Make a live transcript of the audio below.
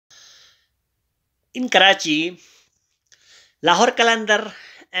In Karachi, Lahore Qalandar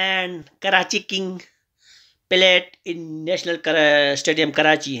and Karachi King played in Stadium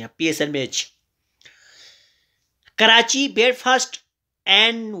Karachi, PSL match. Karachi batted first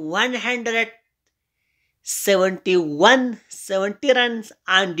and 170 runs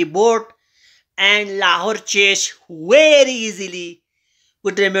on the board, and Lahore chased very easily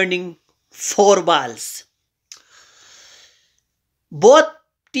with remaining 4 balls. Both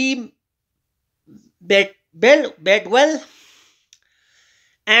team bat well,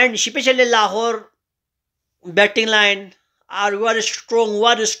 and especially Lahore batting line are very strong,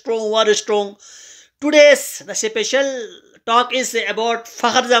 very strong, very strong. Today's the special talk is about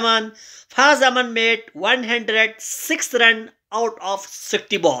Fakhar Zaman. Fakhar Zaman made 106 runs out of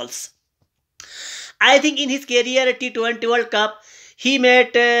 60 balls. I think in his career T20 World Cup, he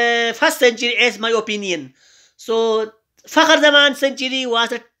made first century as my opinion. So Fakhar Zaman century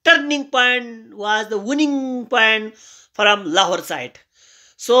was a turning point, was the winning point from Lahore side.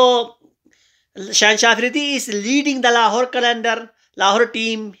 So Shanshav Afridi is leading the Lahore Lahore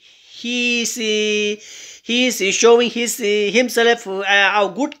team. He is showing himself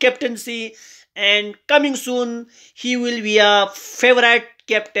a good captaincy, and coming soon he will be a favorite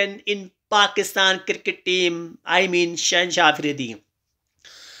captain in Pakistan cricket team. I mean Shanshav Afridi.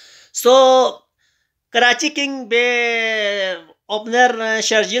 So Karachi King opener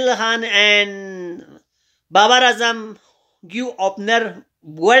Sharjil Khan and Babar Azam give opener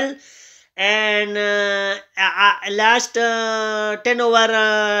well, and last 10 over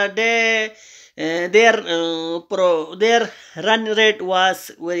their run rate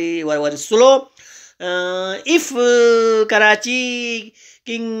was very slow. If Karachi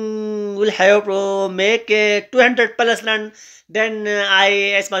King will have to make 200 plus run, then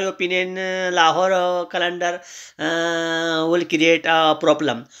as my opinion, Lahore Qalandar will create a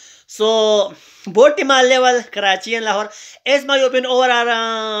problem. So both team are level, Karachi and Lahore. As my opinion,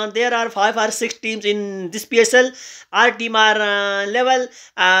 overall there are 5 or 6 teams in this PSL. Our team are level.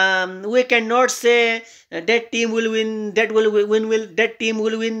 We cannot say that team will win, that team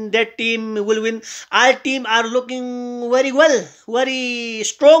will win, that team will win. Our team are looking very well, very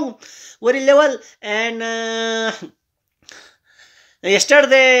strong, very level. And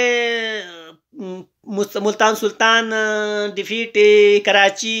yesterday Multan Sultan defeat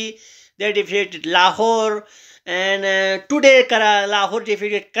Karachi. They defeated Lahore, and today Lahore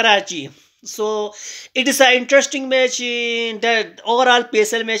defeated Karachi. So it is an interesting match. The overall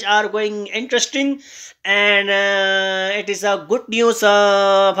PSL match are going interesting, and it is a good news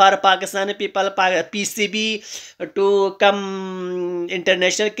for Pakistani people, PCB, to come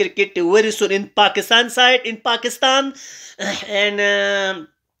international cricket very soon in Pakistan side, in Pakistan. And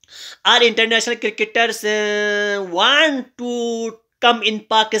our international cricketers want to come in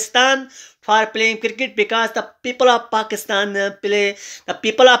Pakistan for playing cricket, because the people of Pakistan the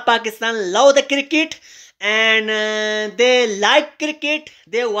people of Pakistan love the cricket, and they like cricket,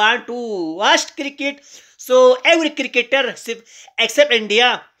 they want to watch cricket. So every cricketer except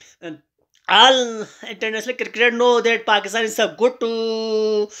India, all international cricketers know that Pakistan is a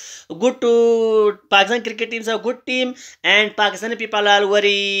Pakistan cricket team is a good team, and Pakistani people are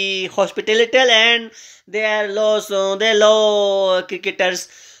very hospitable, and they love cricketers.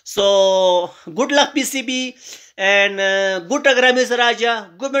 So good luck PCB, and good luck Ramiz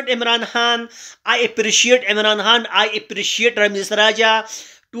Raja, good luck Imran Khan. I appreciate Imran Khan, I appreciate Ramiz Raja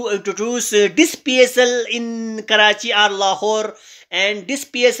to introduce this PSL in Karachi or Lahore, and this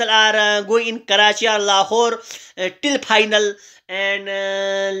PSL are going in Karachi or Lahore till final.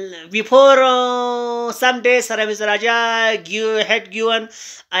 And before some days, Ramiz Raja had given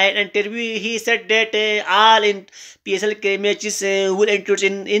an interview. He said that all in PSL matches will introduce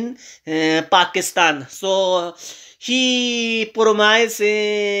in Pakistan. So he promised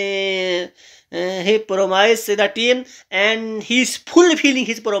the team, and he's fulfilling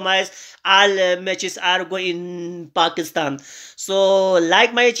his promise. All matches are going in Pakistan. So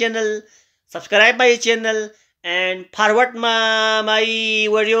like my channel, subscribe my channel, and forward my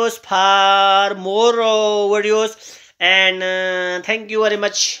videos for more videos. And thank you very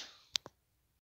much.